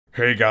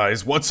Hey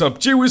guys, what's up?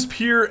 JWhisp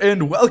here,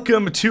 and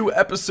welcome to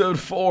episode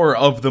 4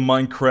 of the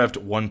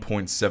Minecraft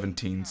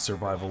 1.17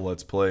 Survival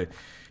Let's Play.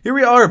 Here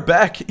we are,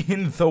 back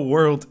in the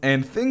world,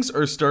 and things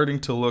are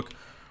starting to look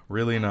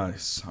really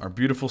nice. Our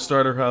beautiful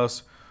starter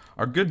house,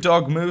 our good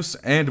dog Moose,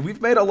 and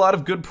we've made a lot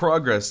of good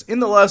progress. In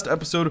the last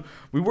episode,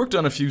 we worked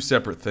on a few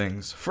separate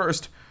things.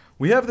 First,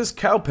 we have this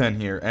cow pen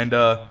here, and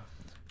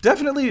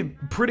definitely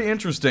pretty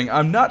interesting.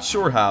 I'm not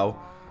sure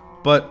how,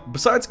 but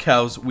besides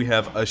cows, we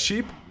have a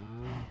sheep,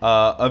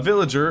 a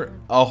villager,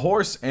 a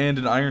horse, and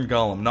an iron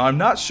golem. Now, I'm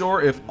not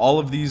sure if all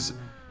of these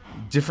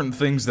different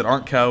things that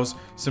aren't cows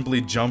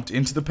simply jumped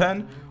into the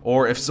pen,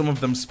 or if some of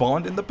them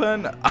spawned in the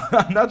pen.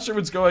 I'm not sure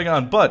what's going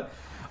on, but,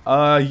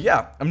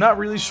 yeah, I'm not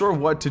really sure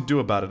what to do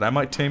about it. I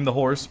might tame the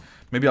horse,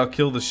 maybe I'll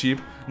kill the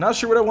sheep. Not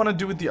sure what I want to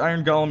do with the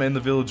iron golem and the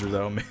villager,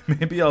 though.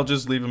 Maybe I'll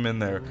just leave him in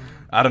there.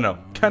 I don't know.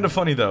 Kind of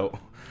funny, though.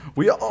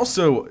 We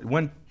also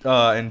went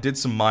and did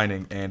some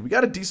mining, and we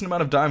got a decent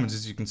amount of diamonds,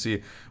 as you can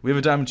see. We have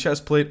a diamond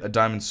chest plate, a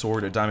diamond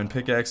sword, a diamond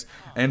pickaxe,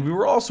 and we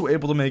were also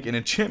able to make an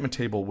enchantment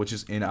table, which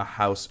is in a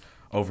house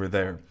over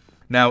there.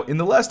 Now, in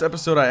the last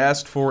episode, I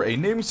asked for a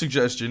naming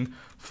suggestion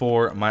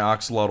for my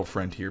axolotl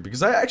friend here,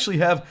 because I actually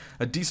have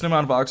a decent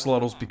amount of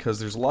axolotls, because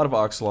there's a lot of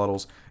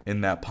axolotls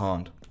in that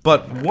pond.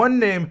 But one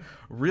name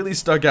really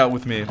stuck out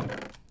with me,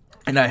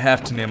 and I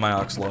have to name my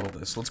axolotl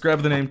this. Let's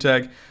grab the name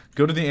tag,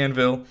 go to the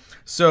anvil.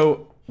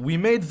 So we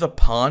made the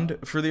pond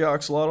for the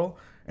axolotl,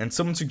 and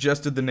someone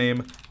suggested the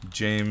name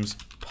James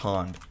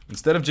Pond.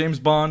 Instead of James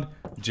Bond,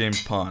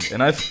 James Pond.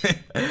 And I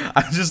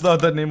just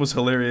thought that name was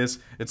hilarious.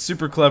 It's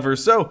super clever.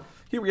 So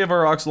here we have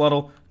our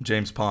axolotl,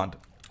 James Pond.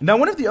 Now,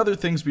 one of the other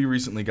things we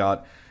recently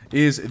got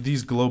is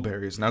these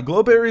glowberries. Now,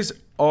 glowberries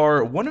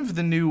are one of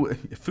the new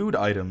food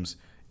items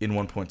in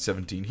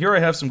 1.17. Here I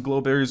have some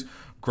glowberries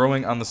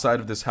growing on the side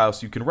of this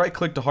house. You can right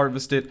click to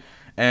harvest it,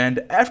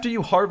 and after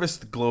you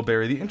harvest the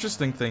glowberry, the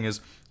interesting thing is,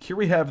 here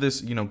we have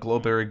this,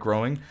 glowberry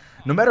growing.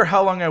 No matter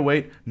how long I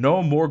wait,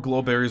 no more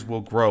glowberries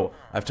will grow.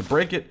 I have to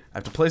break it, I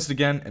have to place it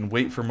again, and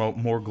wait for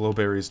more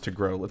glowberries to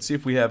grow. Let's see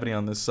if we have any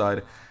on this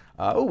side.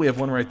 Oh, we have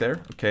one right there.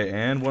 Okay,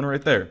 and one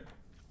right there.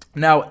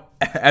 Now,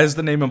 as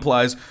the name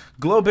implies,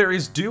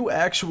 glowberries do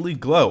actually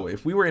glow.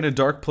 If we were in a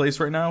dark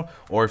place right now,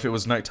 or if it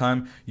was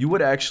nighttime, you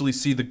would actually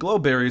see the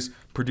glowberries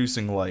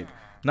producing light.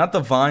 Not the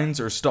vines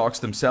or stalks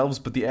themselves,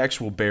 but the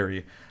actual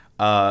berry.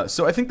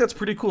 So I think that's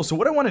pretty cool. So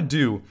what I want to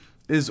do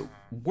is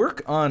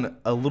work on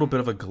a little bit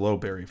of a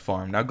glowberry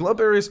farm. Now,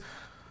 glowberries,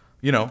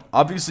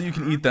 obviously you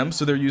can eat them,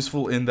 so they're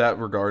useful in that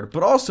regard.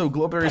 But also,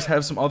 glowberries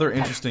have some other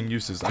interesting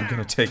uses. I'm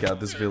going to take out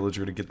this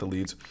villager to get the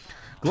leads.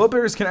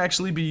 Glowberries can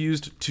actually be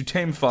used to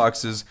tame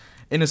foxes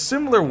in a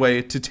similar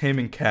way to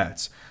taming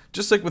cats.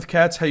 Just like with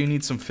cats, how you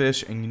need some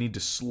fish and you need to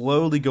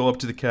slowly go up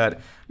to the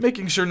cat,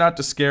 making sure not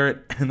to scare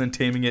it and then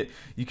taming it.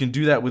 You can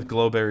do that with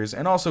glowberries,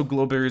 and also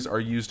glowberries are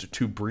used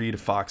to breed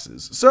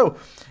foxes. So,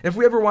 if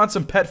we ever want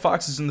some pet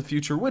foxes in the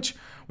future, which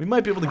we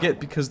might be able to get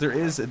because there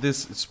is this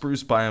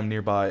spruce biome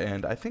nearby,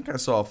 and I think I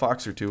saw a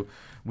fox or two,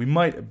 we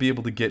might be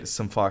able to get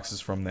some foxes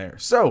from there.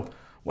 So,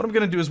 what I'm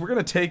going to do is we're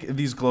going to take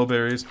these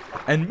glowberries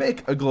and make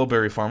a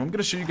glowberry farm. I'm going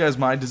to show you guys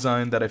my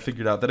design that I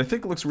figured out that I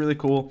think looks really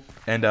cool,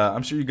 and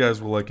I'm sure you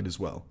guys will like it as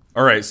well.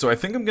 Alright, so I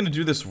think I'm going to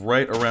do this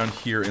right around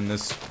here in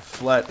this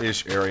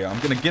flat-ish area. I'm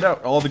going to get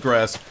out all the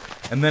grass,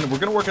 and then we're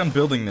going to work on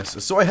building this.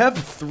 So I have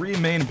 3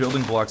 main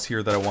building blocks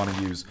here that I want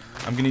to use.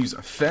 I'm going to use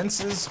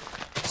fences,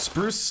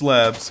 spruce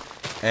slabs,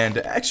 and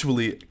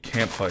actually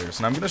campfires.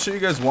 And I'm going to show you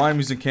guys why I'm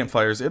using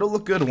campfires. It'll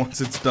look good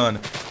once it's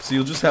done, so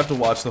you'll just have to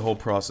watch the whole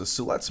process.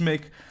 So let's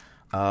make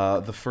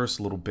the first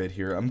little bit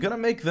here. I'm gonna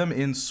make them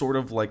in sort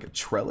of like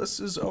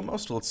trellises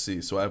almost. Let's see.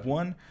 So I have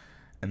 1,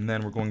 and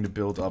then we're going to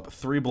build up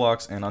 3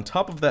 blocks, and on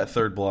top of that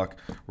 3rd block,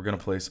 we're gonna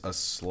place a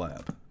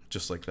slab,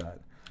 just like that.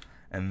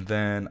 And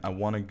then I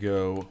want to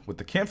go with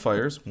the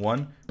campfires.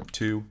 1,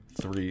 2,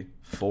 3,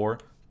 4.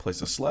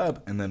 Place a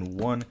slab, and then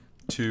 1,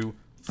 2,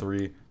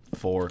 3,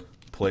 4.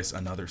 Place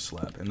another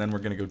slab, and then we're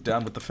gonna go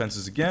down with the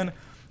fences again,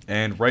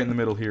 and right in the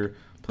middle here,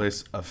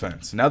 place a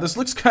fence. Now, this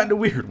looks kind of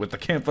weird with the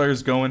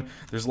campfires going.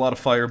 There's a lot of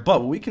fire,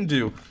 but what we can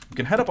do, we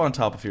can head up on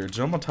top of here,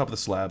 jump on top of the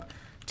slab,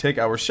 take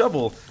our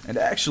shovel, and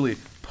actually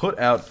put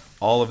out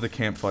all of the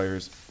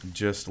campfires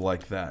just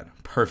like that.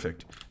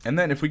 Perfect. And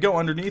then if we go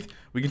underneath,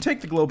 we can take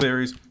the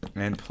glowberries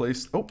and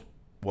place... Oh,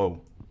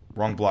 whoa.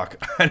 Wrong block.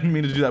 I didn't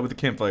mean to do that with the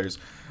campfires.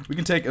 We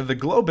can take the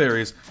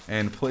glowberries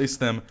and place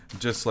them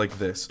just like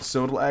this.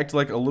 So it'll act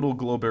like a little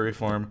glowberry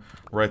farm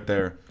right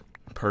there.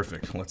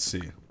 Perfect. Let's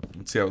see.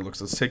 Let's see how it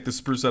looks. Let's take the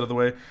spruce out of the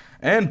way.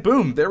 And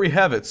boom, there we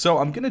have it. So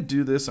I'm going to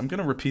do this. I'm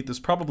going to repeat this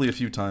probably a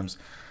few times.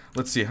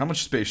 Let's see. How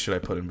much space should I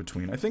put in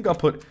between? I think I'll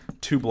put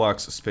 2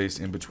 blocks of space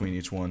in between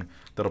each one.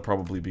 That'll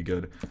probably be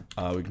good.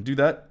 We can do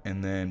that.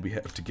 And then we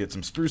have to get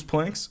some spruce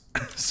planks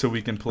so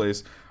we can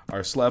place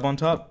our slab on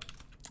top.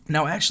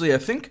 Now, actually, I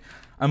think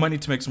I might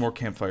need to make some more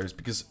campfires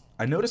because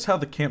I notice how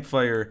the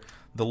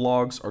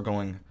logs are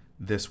going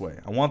this way.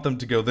 I want them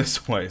to go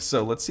this way.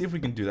 So let's see if we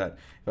can do that.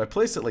 If I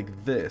place it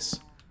like this,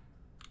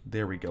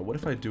 There we go. What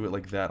if I do it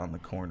like that on the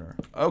corner?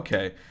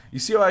 Okay. You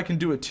see how I can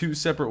do it two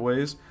separate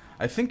ways?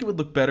 I think it would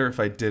look better if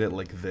I did it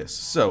like this.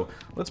 So,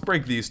 let's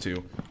break these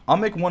two. I'll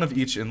make one of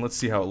each and let's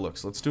see how it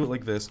looks. Let's do it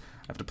like this.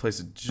 I have to place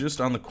it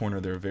just on the corner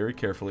there very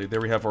carefully.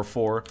 There we have our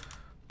 4.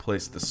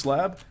 Place the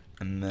slab,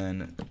 and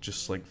then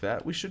just like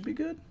that, we should be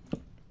good.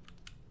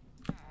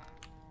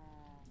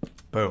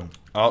 Boom.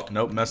 Oh,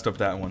 nope, messed up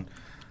that one.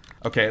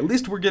 Okay, at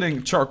least we're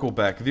getting charcoal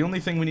back. The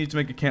only thing we need to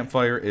make a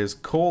campfire is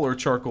coal or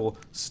charcoal,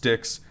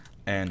 sticks,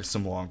 and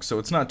some logs. So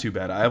it's not too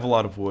bad. I have a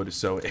lot of wood,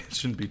 so it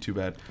shouldn't be too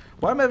bad.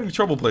 Why am I having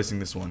trouble placing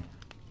this one?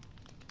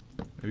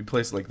 Maybe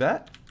place it like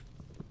that?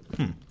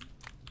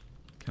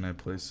 Can I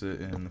place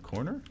it in the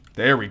corner?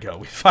 There we go.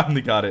 We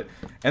finally got it.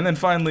 And then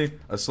finally,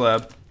 a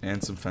slab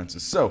and some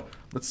fences. So,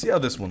 let's see how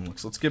this one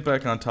looks. Let's get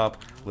back on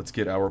top. Let's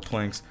get our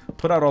planks,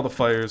 put out all the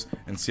fires,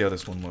 and see how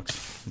this one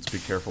looks. Let's be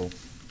careful.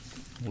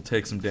 We'll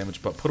take some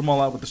damage, but put them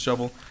all out with the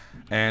shovel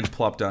and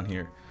plop down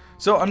here.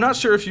 So, I'm not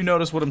sure if you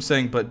notice what I'm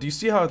saying, but do you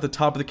see how at the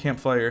top of the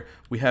campfire,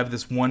 we have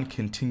this one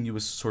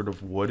continuous sort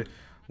of wood,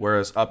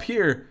 whereas up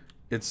here,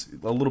 it's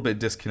a little bit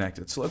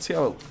disconnected. So, let's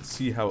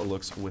see how it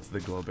looks with the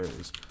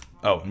glowberries.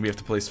 Oh, and we have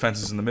to place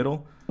fences in the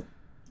middle.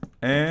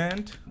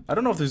 And I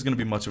don't know if there's going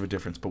to be much of a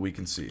difference, but we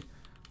can see.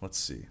 Let's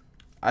see.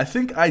 I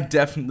think I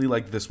definitely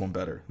like this one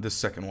better, this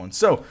second one.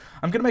 So,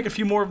 I'm going to make a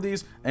few more of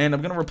these, and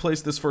I'm going to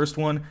replace this first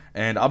one,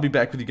 and I'll be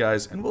back with you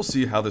guys, and we'll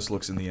see how this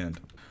looks in the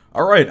end.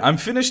 Alright, I'm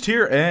finished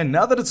here, and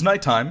now that it's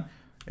nighttime,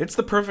 it's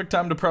the perfect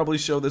time to probably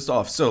show this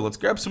off. So, let's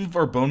grab some of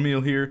our bone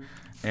meal here,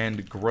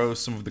 and grow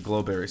some of the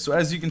glowberries. So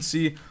as you can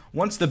see,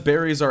 once the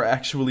berries are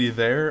actually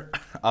there,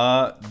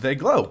 they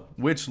glow,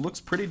 which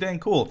looks pretty dang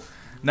cool.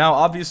 Now,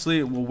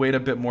 obviously, we'll wait a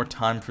bit more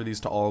time for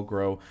these to all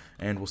grow,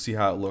 and we'll see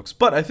how it looks.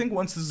 But I think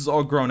once this is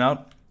all grown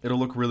out, it'll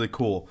look really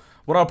cool.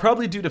 What I'll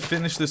probably do to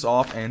finish this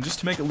off, and just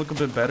to make it look a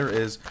bit better,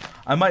 is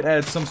I might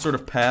add some sort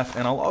of path,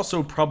 and I'll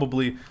also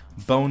probably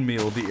bone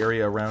meal the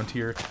area around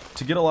here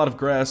to get a lot of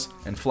grass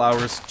and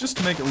flowers, just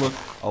to make it look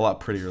a lot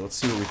prettier. Let's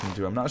see what we can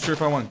do. I'm not sure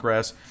if I want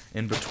grass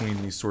in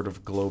between these sort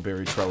of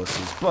glowberry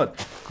trellises,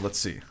 but let's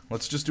see.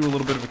 Let's just do a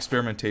little bit of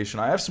experimentation.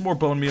 I have some more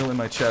bone meal in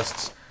my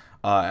chests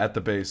at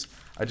the base.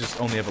 I just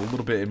only have a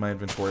little bit in my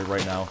inventory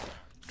right now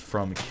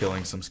from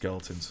killing some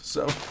skeletons.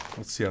 So,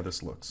 let's see how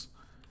this looks.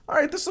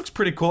 Alright, this looks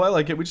pretty cool. I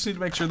like it. We just need to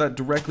make sure that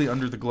directly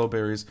under the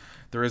glowberries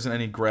there isn't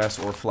any grass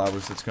or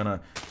flowers that's going to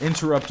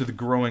interrupt the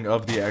growing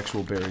of the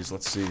actual berries.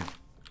 Let's see.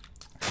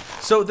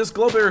 So this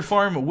glowberry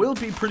farm will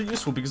be pretty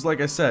useful because, like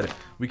I said,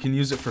 we can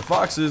use it for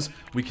foxes,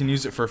 we can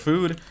use it for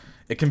food,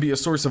 it can be a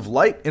source of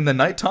light in the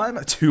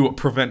nighttime to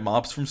prevent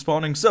mobs from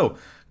spawning. So,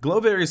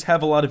 glowberries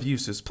have a lot of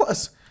uses.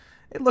 Plus,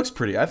 it looks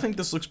pretty. I think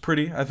this looks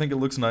pretty. I think it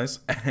looks nice,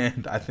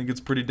 and I think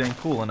it's pretty dang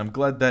cool, and I'm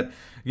glad that,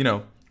 you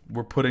know,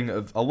 we're putting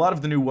a lot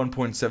of the new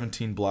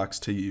 1.17 blocks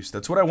to use.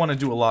 That's what I want to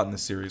do a lot in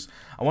this series.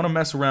 I want to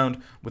mess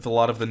around with a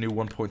lot of the new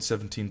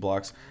 1.17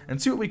 blocks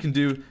and see what we can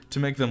do to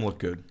make them look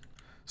good.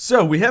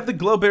 So, we have the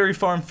glowberry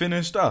farm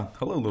finished.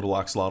 Hello, little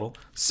oxlotl.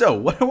 So,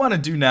 what I want to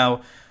do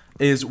now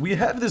is we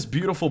have this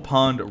beautiful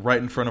pond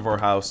right in front of our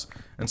house,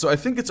 and so I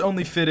think it's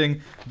only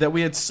fitting that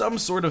we had some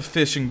sort of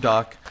fishing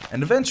dock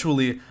and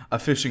eventually a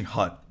fishing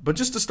hut. But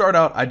just to start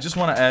out, I just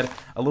want to add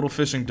a little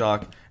fishing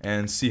dock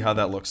and see how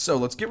that looks. So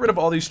let's get rid of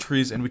all these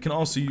trees, and we can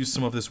also use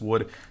some of this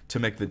wood to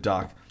make the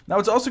dock. Now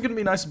what's also going to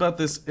be nice about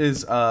this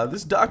is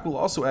this dock will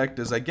also act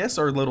as, I guess,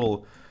 our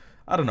little,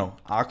 I don't know,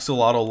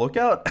 oxalotl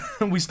lookout.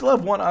 We still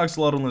have one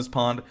oxalotl in this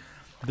pond.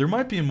 There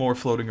might be more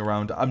floating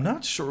around. I'm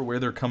not sure where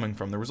they're coming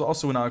from. There was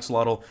also an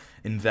oxalotl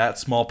in that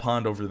small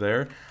pond over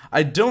there.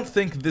 I don't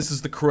think this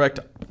is the correct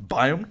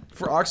biome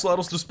for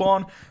oxalotls to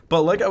spawn,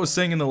 but like I was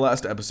saying in the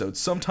last episode,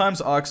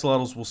 sometimes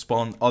oxalotls will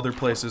spawn other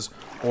places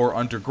or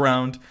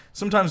underground.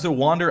 Sometimes they'll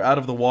wander out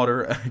of the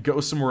water, go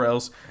somewhere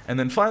else, and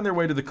then find their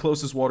way to the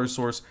closest water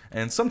source,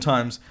 and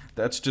sometimes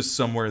that's just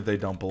somewhere they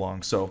don't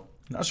belong. So,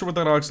 not sure what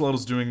that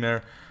oxalotl's doing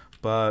there,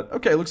 but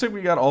okay, looks like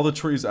we got all the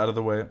trees out of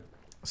the way.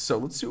 So,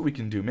 let's see what we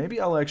can do. Maybe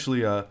I'll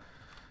actually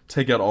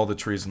take out all the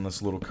trees in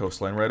this little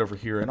coastline right over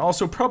here. And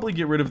also probably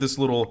get rid of this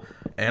little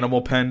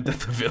animal pen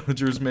that the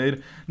villagers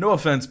made. No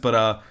offense, but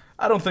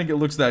I don't think it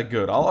looks that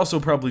good. I'll also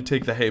probably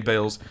take the hay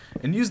bales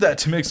and use that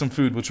to make some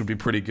food, which would be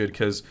pretty good.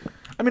 Because,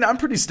 I mean, I'm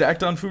pretty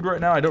stacked on food right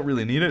now. I don't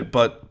really need it,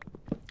 but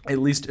at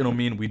least it'll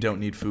mean we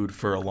don't need food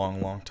for a long,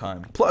 long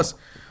time. Plus,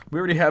 we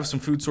already have some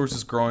food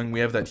sources growing. We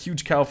have that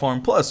huge cow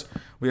farm. Plus,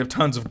 we have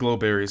tons of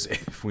glowberries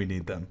if we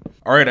need them.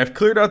 Alright, I've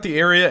cleared out the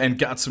area and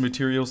got some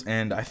materials.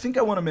 And I think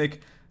I want to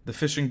make the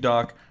fishing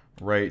dock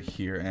right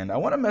here. And I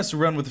want to mess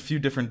around with a few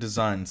different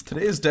designs.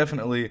 Today is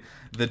definitely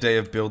the day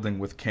of building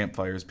with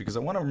campfires because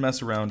I want to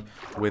mess around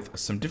with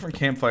some different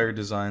campfire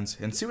designs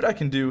and see what I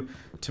can do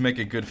to make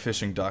a good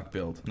fishing dock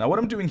build. Now, what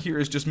I'm doing here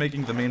is just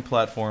making the main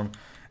platform.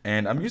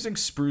 And I'm using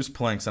spruce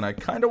planks, and I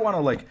kind of want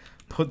to, like,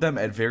 put them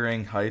at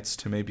varying heights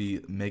to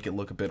maybe make it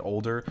look a bit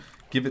older.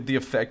 Give it the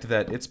effect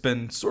that it's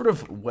been sort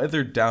of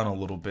weathered down a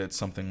little bit,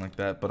 something like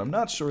that. But I'm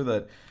not sure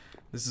that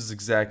this is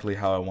exactly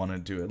how I want to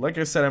do it. Like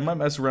I said, I might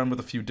mess around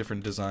with a few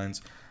different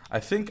designs. I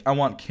think I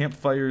want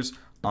campfires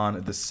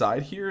on the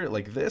side here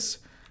like this,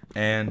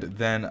 and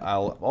then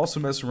I'll also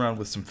mess around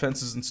with some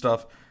fences and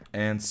stuff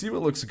and see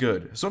what looks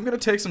good. So I'm gonna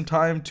take some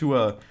time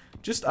to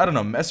just, I don't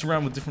know, mess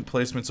around with different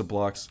placements of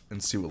blocks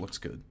and see what looks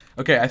good.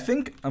 Okay, I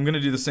think I'm gonna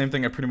do the same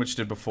thing I pretty much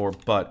did before,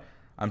 but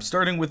I'm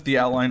starting with the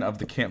outline of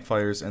the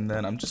campfires, and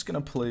then I'm just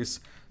gonna place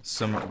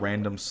some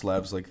random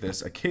slabs like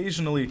this,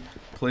 occasionally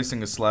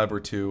placing a slab or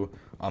two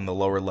on the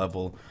lower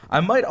level. I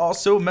might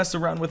also mess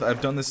around with,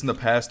 I've done this in the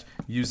past,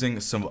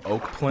 using some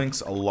oak planks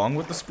along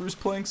with the spruce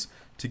planks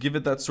to give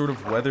it that sort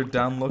of weathered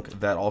down look.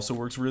 That also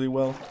works really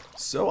well.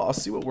 So I'll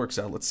see what works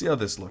out. Let's see how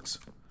this looks.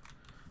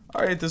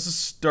 Alright, this is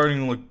starting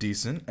to look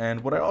decent,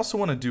 and what I also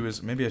want to do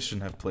is, maybe I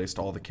shouldn't have placed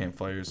all the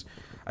campfires.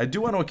 I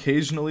do want to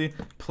occasionally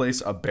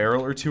place a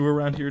barrel or two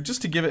around here,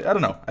 just to give it, I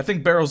don't know, I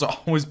think barrels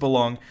always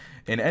belong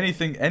in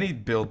anything, any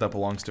build that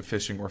belongs to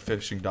fishing or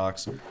fishing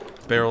docks.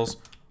 Barrels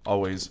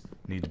always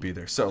need to be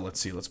there. So let's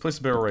see, let's place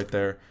a barrel right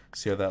there,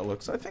 see how that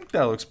looks. I think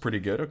that looks pretty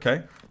good.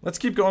 Okay, let's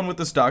keep going with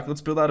this dock.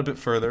 Let's build out a bit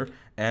further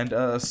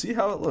and see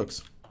how it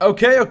looks.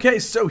 Okay,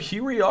 so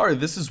here we are.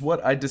 This is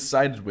what I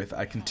decided with.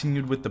 I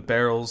continued with the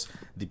barrels,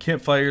 the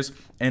campfires,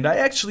 and I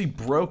actually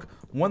broke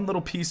one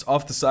little piece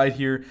off the side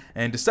here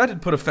and decided to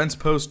put a fence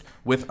post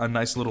with a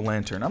nice little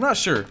lantern. I'm not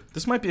sure.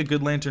 This might be a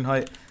good lantern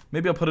height.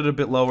 Maybe I'll put it a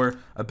bit lower,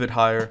 a bit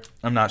higher.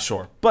 I'm not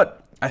sure,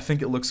 but I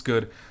think it looks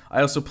good.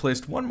 I also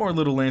placed one more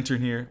little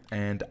lantern here,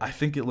 and I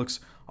think it looks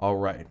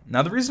alright.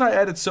 Now, the reason I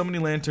added so many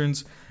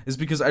lanterns is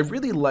because I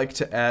really like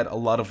to add a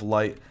lot of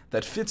light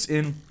that fits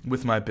in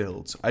with my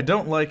builds. I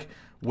don't like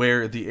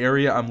where the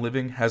area I'm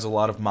living has a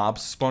lot of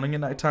mobs spawning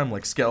at nighttime,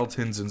 like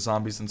skeletons and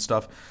zombies and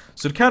stuff.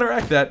 So to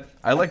counteract that,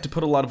 I like to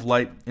put a lot of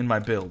light in my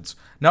builds.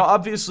 Now,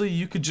 obviously,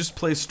 you could just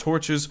place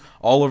torches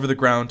all over the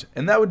ground,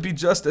 and that would be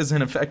just as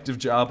an effective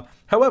job.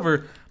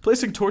 However,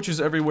 placing torches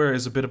everywhere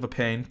is a bit of a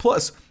pain.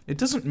 Plus, it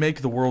doesn't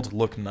make the world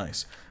look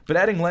nice. But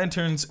adding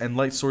lanterns and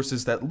light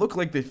sources that look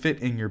like they fit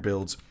in your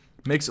builds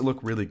makes it look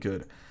really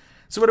good.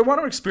 So what I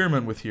want to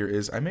experiment with here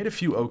is I made a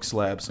few oak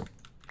slabs.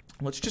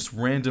 Let's just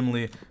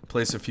randomly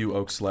place a few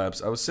oak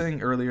slabs. I was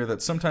saying earlier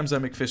that sometimes I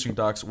make fishing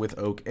docks with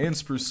oak and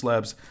spruce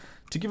slabs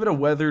to give it a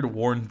weathered,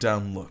 worn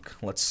down look.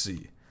 Let's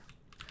see.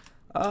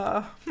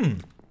 I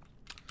mean,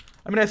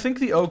 I think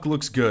the oak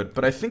looks good,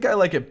 but I think I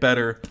like it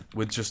better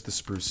with just the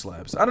spruce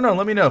slabs. I don't know,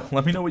 let me know.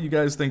 Let me know what you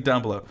guys think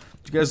down below.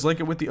 Do you guys like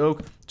it with the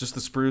oak, just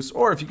the spruce?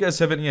 Or if you guys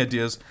have any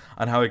ideas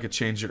on how I could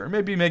change it, or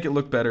maybe make it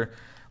look better,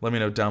 let me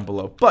know down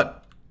below.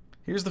 But,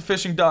 here's the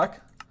fishing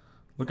dock.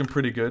 Looking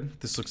pretty good.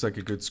 This looks like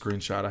a good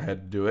screenshot. I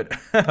had to do it.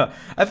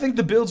 I think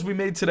the builds we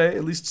made today,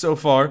 at least so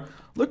far,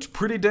 looked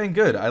pretty dang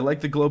good. I like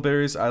the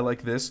glowberries. I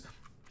like this.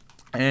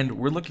 And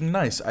we're looking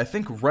nice. I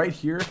think right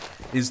here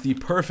is the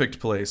perfect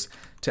place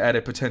to add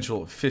a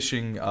potential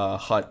fishing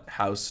hut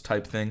house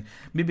type thing.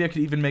 Maybe I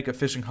could even make a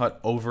fishing hut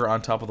over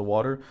on top of the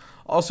water.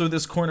 Also,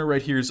 this corner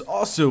right here is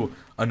also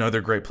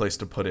another great place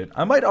to put it.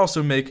 I might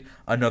also make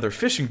another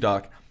fishing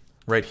dock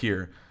right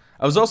here.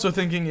 I was also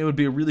thinking it would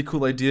be a really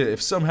cool idea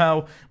if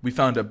somehow we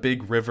found a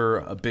big river,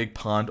 a big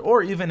pond,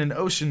 or even an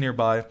ocean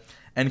nearby,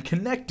 and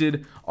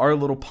connected our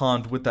little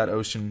pond with that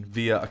ocean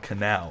via a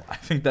canal. I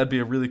think that'd be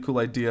a really cool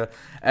idea.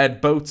 Add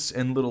boats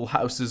and little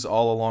houses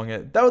all along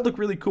it. That would look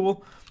really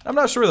cool. I'm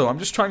not sure though. I'm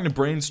just trying to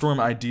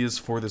brainstorm ideas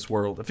for this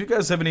world. If you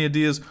guys have any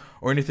ideas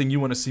or anything you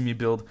want to see me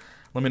build,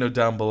 let me know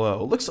down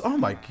below. Looks, oh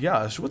my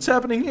gosh, what's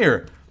happening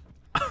here?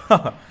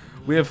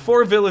 We have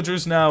 4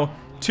 villagers now,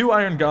 2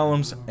 iron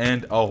golems,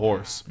 and a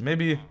horse.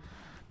 Maybe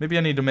I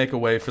need to make a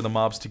way for the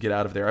mobs to get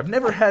out of there. I've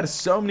never had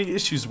so many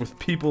issues with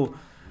people,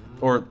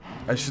 or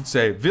I should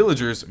say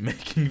villagers,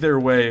 making their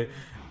way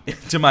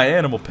into my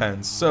animal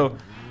pens. So,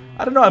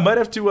 I don't know, I might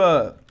have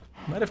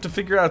to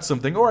figure out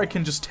something, or I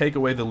can just take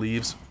away the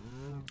leaves.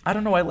 I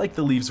don't know, I like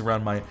the leaves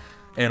around my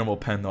animal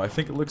pen though. I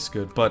think it looks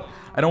good, but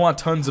I don't want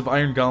tons of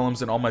iron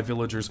golems and all my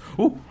villagers.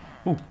 Ooh,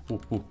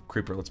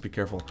 creeper, let's be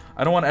careful.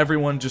 I don't want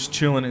everyone just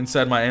chilling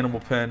inside my animal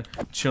pen,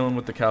 chilling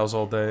with the cows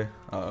all day.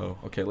 Uh-oh.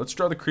 Okay, let's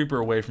draw the creeper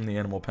away from the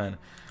animal pen.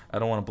 I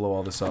don't want to blow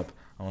all this up.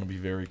 I want to be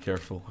very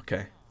careful.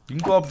 Okay. You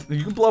can blow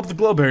up the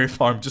glowberry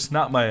farm, just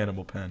not my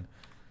animal pen.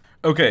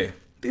 Okay,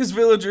 these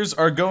villagers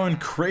are going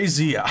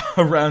crazy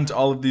around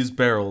all of these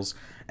barrels,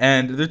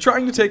 and they're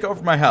trying to take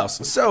over my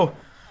house. So,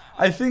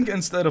 I think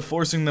instead of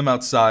forcing them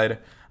outside,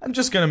 I'm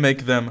just gonna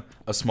make them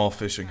a small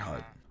fishing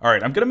hut.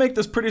 Alright, I'm gonna make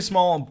this pretty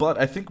small, but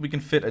I think we can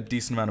fit a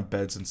decent amount of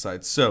beds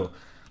inside. So,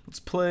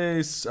 let's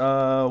place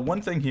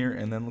one thing here,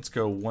 and then let's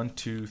go 1,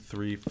 2,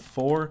 3,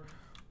 4.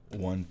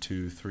 1,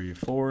 2, 3,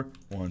 4.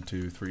 1,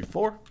 2, 3,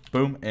 4.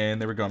 Boom,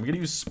 and there we go. I'm gonna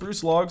use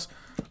spruce logs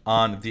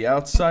on the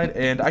outside,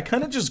 and I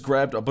kind of just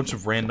grabbed a bunch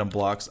of random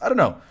blocks. I don't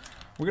know.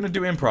 We're gonna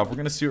do improv. We're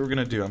gonna see what we're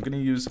gonna do. I'm gonna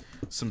use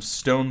some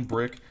stone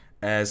brick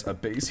as a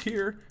base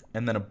here,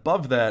 and then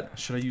above that,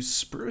 should I use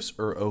spruce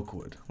or oak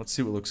wood? Let's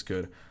see what looks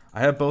good.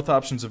 I have both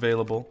options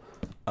available.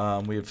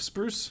 We have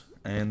spruce,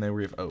 and then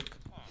we have oak.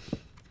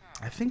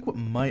 I think what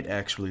might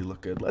actually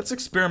look good. Let's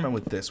experiment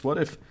with this. What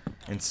if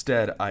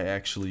instead I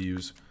actually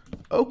use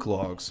oak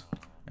logs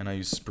And I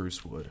use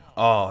spruce wood.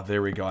 Oh,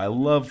 there we go. I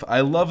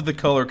love the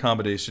color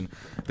combination.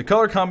 The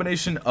color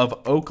combination of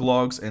oak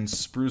logs and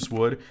spruce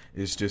wood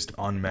is just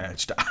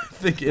unmatched. I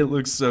think it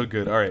looks so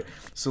good. Alright,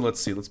 so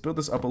let's see. Let's build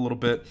this up a little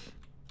bit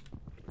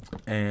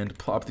and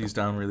plop these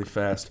down really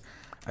fast.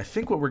 I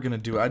think what we're going to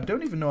do, I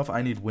don't even know if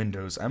I need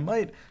windows. I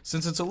might,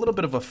 since it's a little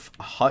bit of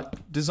a hut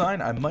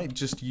design, I might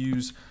just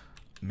use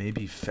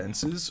maybe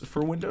fences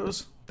for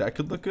windows. That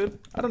could look good.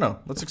 I don't know.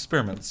 Let's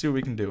experiment. Let's see what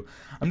we can do.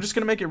 I'm just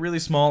going to make it really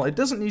small. It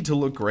doesn't need to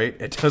look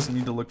great. It doesn't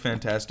need to look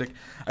fantastic.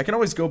 I can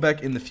always go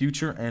back in the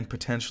future and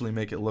potentially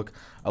make it look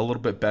a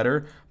little bit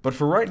better. But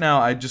for right now,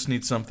 I just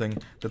need something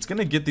that's going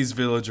to get these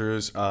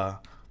villagers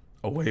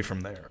away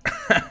from there.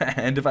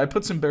 And if I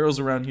put some barrels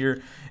around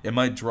here, it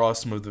might draw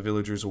some of the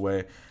villagers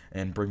away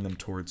and bring them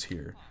towards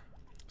here.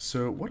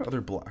 So what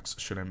other blocks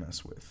should I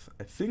mess with?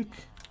 I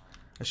think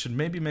I should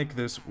maybe make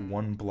this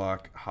 1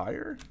 block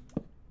higher.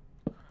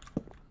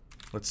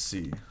 Let's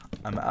see.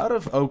 I'm out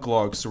of oak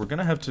logs, so we're going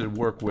to have to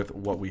work with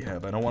what we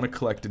have. I don't want to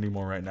collect any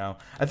more right now.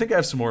 I think I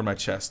have some more in my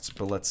chests,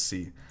 but let's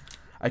see.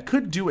 I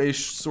could do a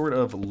sort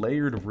of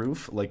layered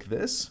roof like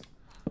this.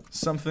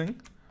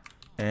 Something.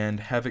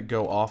 And have it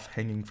go off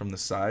hanging from the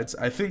sides.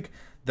 I think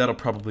that'll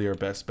probably be our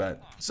best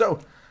bet. So,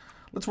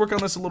 let's work on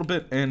this a little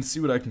bit and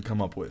see what I can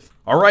come up with.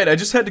 Alright, I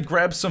just had to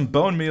grab some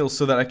bone meal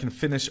so that I can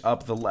finish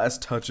up the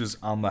last touches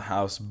on the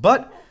house.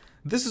 But,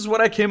 this is what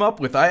I came up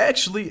with. I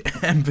actually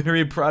am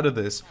very proud of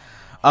this.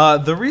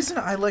 The reason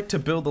I like to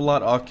build a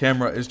lot off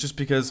camera is just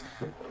because,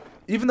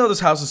 even though this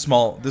house is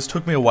small, this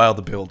took me a while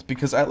to build.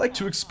 Because I like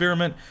to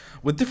experiment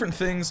with different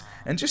things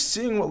and just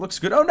seeing what looks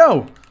good. Oh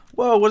no!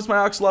 Whoa, what is my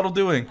axolotl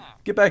doing?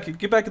 Get back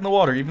in the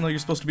water, even though you're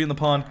supposed to be in the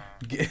pond.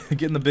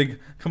 Get in the big,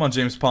 come on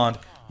James Pond.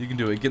 You can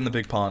do it, get in the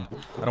big pond.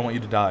 I don't want you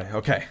to die.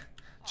 Okay,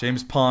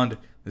 James Pond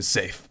is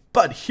safe.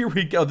 But here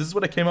we go, this is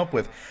what I came up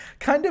with.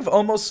 Kind of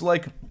almost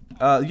like,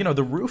 you know,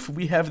 the roof,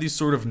 we have these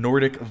sort of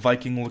Nordic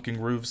Viking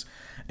looking roofs.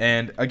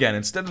 And again,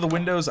 instead of the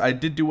windows, I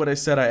did do what I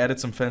said, I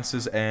added some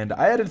fences, and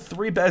I added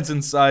 3 beds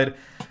inside,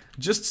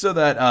 just so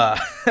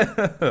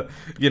that,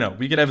 you know,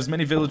 we could have as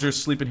many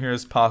villagers sleeping here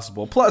as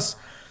possible. Plus,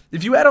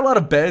 if you add a lot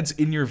of beds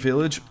in your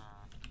village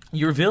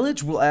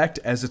will act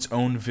as its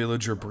own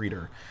villager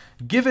breeder.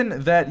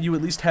 Given that you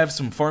at least have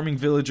some farming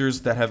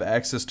villagers that have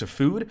access to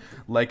food,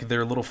 like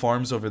their little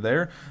farms over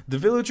there, the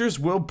villagers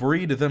will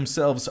breed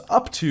themselves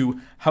up to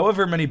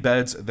however many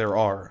beds there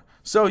are.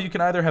 So you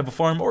can either have a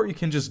farm or you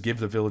can just give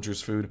the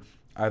villagers food.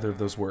 Either of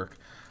those work.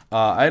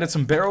 I added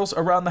some barrels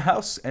around the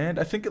house, and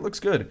I think it looks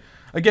good.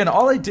 Again,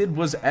 all I did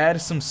was add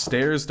some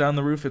stairs down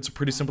the roof. It's a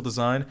pretty simple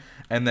design.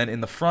 And then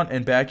in the front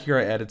and back here,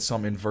 I added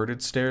some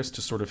inverted stairs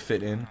to sort of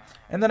fit in.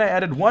 And then I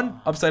added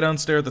 1 upside down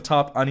stair at the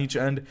top on each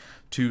end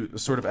to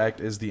sort of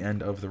act as the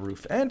end of the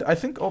roof. And I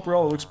think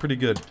overall it looks pretty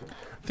good.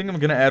 I think I'm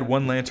going to add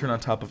 1 lantern on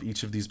top of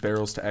each of these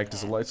barrels to act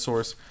as a light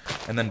source.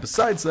 And then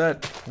besides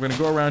that, we're going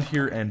to go around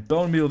here and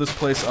bone meal this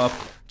place up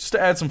just to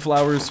add some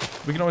flowers.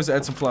 We can always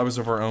add some flowers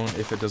of our own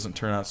if it doesn't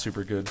turn out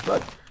super good.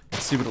 But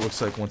let's see what it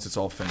looks like once it's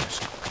all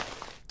finished.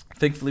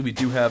 Thankfully, we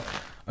do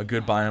have a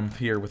good biome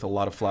here with a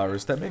lot of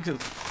flowers. That makes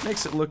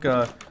it look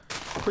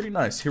pretty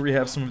nice. Here we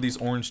have some of these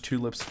orange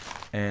tulips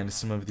and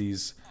some of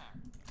these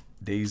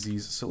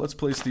daisies. So let's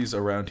place these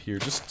around here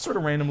just sort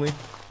of randomly,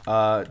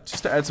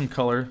 just to add some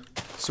color.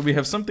 So we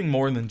have something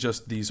more than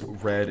just these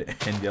red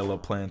and yellow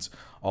plants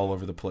all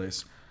over the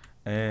place.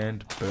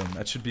 And boom,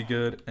 that should be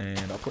good.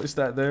 And I'll place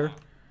that there.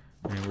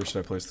 And where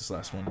should I place this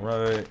last one?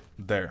 Right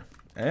there.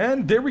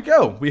 And there we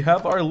go. We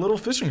have our little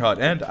fishing hut,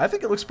 and I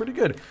think it looks pretty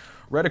good.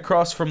 Right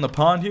across from the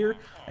pond here,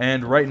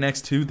 and right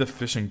next to the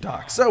fishing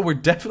dock. So we're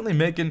definitely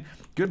making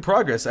good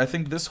progress. I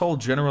think this whole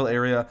general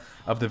area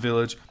of the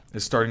village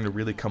is starting to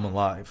really come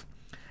alive.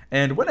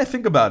 And when I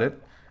think about it,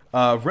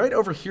 right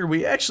over here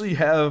we actually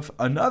have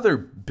another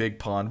big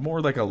pond, more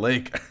like a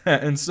lake.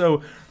 And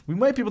so we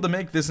might be able to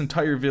make this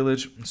entire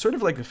village sort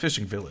of like a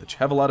fishing village.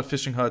 Have a lot of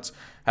fishing huts,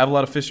 have a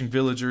lot of fishing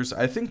villagers.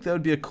 I think that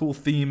would be a cool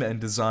theme and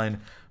design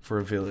for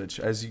a village.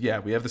 As yeah,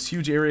 we have this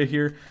huge area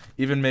here.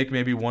 Even make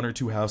maybe 1 or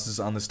 2 houses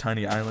on this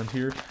tiny island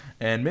here,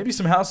 and maybe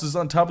some houses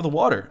on top of the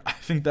water. I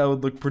think that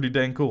would look pretty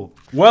dang cool.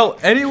 Well,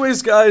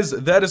 anyways guys,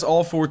 that is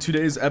all for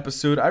today's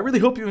episode. I really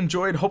hope you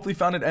enjoyed. Hopefully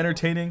found it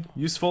entertaining,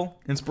 useful,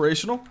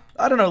 inspirational.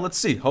 I don't know, let's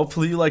see.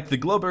 Hopefully you like the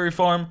GlowBerry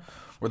farm,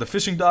 or the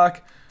fishing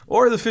dock,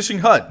 or the fishing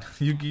hut.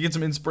 You can get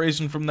some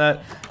inspiration from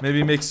that,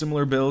 maybe make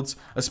similar builds.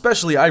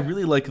 Especially, I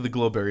really like the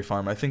GlowBerry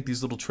farm. I think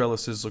these little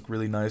trellises look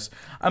really nice.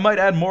 I might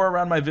add more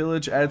around my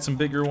village, add some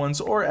bigger ones,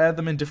 or add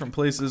them in different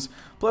places.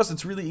 Plus,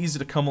 it's really easy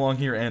to come along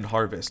here and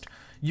harvest.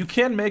 You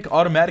can make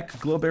automatic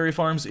GlowBerry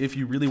farms if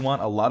you really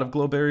want a lot of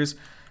glowberries.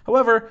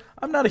 However,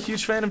 I'm not a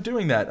huge fan of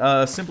doing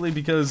that, simply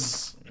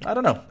because, I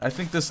don't know, I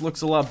think this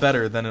looks a lot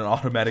better than an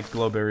automatic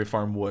GlowBerry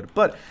farm would.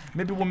 But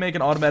maybe we'll make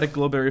an automatic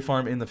GlowBerry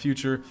farm in the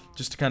future,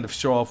 just to kind of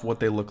show off what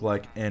they look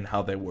like and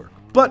how they work.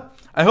 But,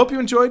 I hope you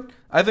enjoyed.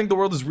 I think the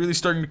world is really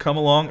starting to come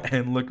along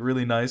and look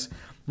really nice.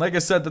 Like I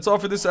said, that's all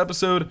for this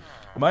episode.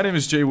 My name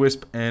is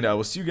JWhisp, and I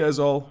will see you guys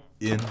all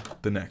in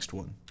the next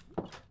one.